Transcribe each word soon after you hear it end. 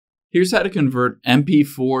Here's how to convert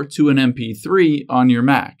MP4 to an MP3 on your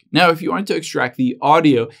Mac. Now, if you want to extract the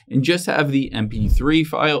audio and just have the MP3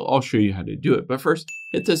 file, I'll show you how to do it. But first,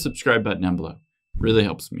 hit the subscribe button down below. It really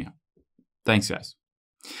helps me out. Thanks, guys.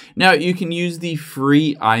 Now, you can use the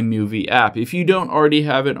free iMovie app. If you don't already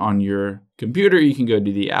have it on your computer, you can go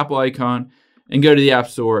to the Apple icon and go to the App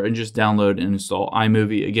Store and just download and install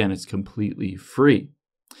iMovie. Again, it's completely free.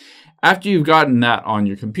 After you've gotten that on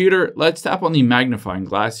your computer, let's tap on the magnifying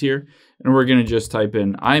glass here, and we're going to just type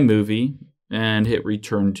in iMovie and hit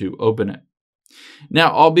return to open it. Now,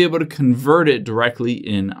 I'll be able to convert it directly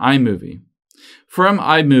in iMovie. From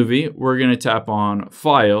iMovie, we're going to tap on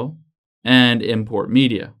File and Import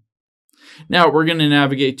Media. Now, we're going to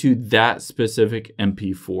navigate to that specific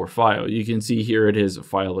MP4 file. You can see here it is a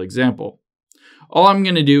file example. All I'm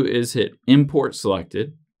going to do is hit Import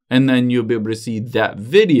Selected, and then you'll be able to see that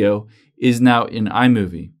video is now in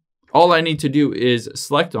iMovie. All I need to do is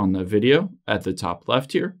select on the video at the top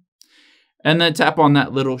left here, and then tap on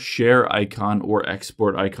that little share icon or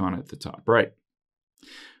export icon at the top right.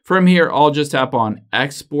 From here, I'll just tap on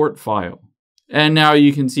Export File. And now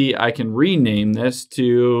you can see I can rename this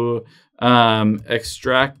to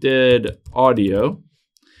Extracted Audio.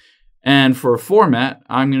 And for format,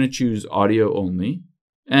 I'm going to choose audio only.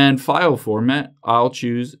 And file format, I'll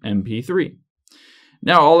choose MP3.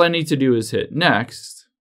 Now all I need to do is hit next,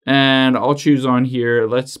 and I'll choose on here,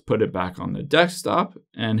 let's put it back on the desktop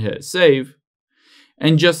and hit save.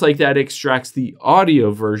 And just like that, extracts the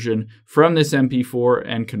audio version from this MP4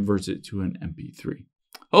 and converts it to an MP3.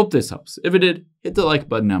 Hope this helps. If it did, hit the like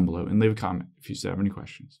button down below and leave a comment if you still have any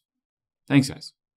questions. Thanks, guys.